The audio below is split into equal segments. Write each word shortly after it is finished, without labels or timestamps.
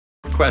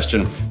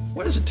question,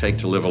 what does it take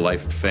to live a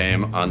life of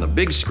fame on the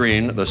big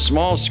screen, the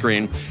small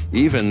screen,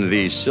 even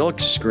the silk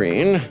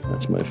screen?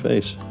 That's my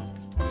face.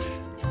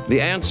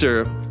 The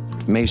answer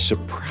may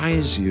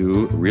surprise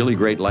you. Really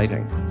great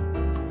lighting.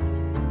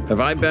 Have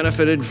I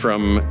benefited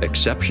from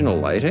exceptional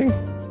lighting?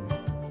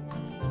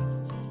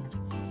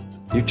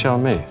 You tell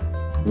me.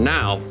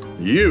 Now,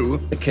 you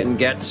can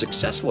get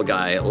successful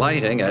guy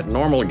lighting at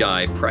normal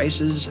guy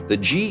prices. The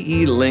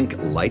GE Link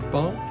light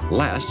bulb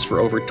lasts for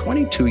over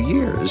 22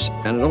 years,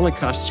 and it only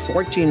costs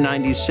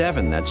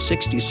 $14.97. That's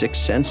 66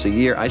 cents a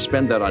year. I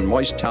spend that on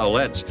moist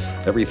towelettes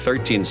every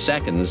 13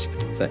 seconds.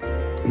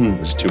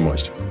 It's too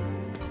moist.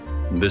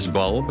 This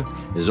bulb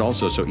is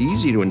also so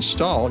easy to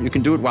install, you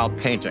can do it while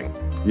painting.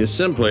 You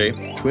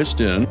simply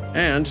twist in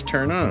and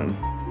turn on.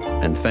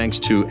 And thanks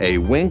to a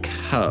Wink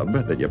hub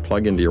that you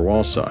plug into your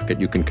wall socket,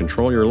 you can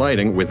control your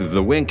lighting with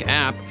the Wink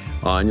app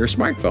on your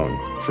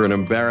smartphone. For an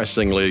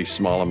embarrassingly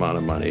small amount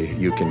of money,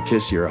 you can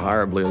kiss your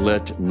horribly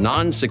lit,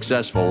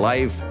 non-successful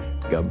life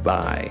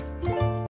goodbye.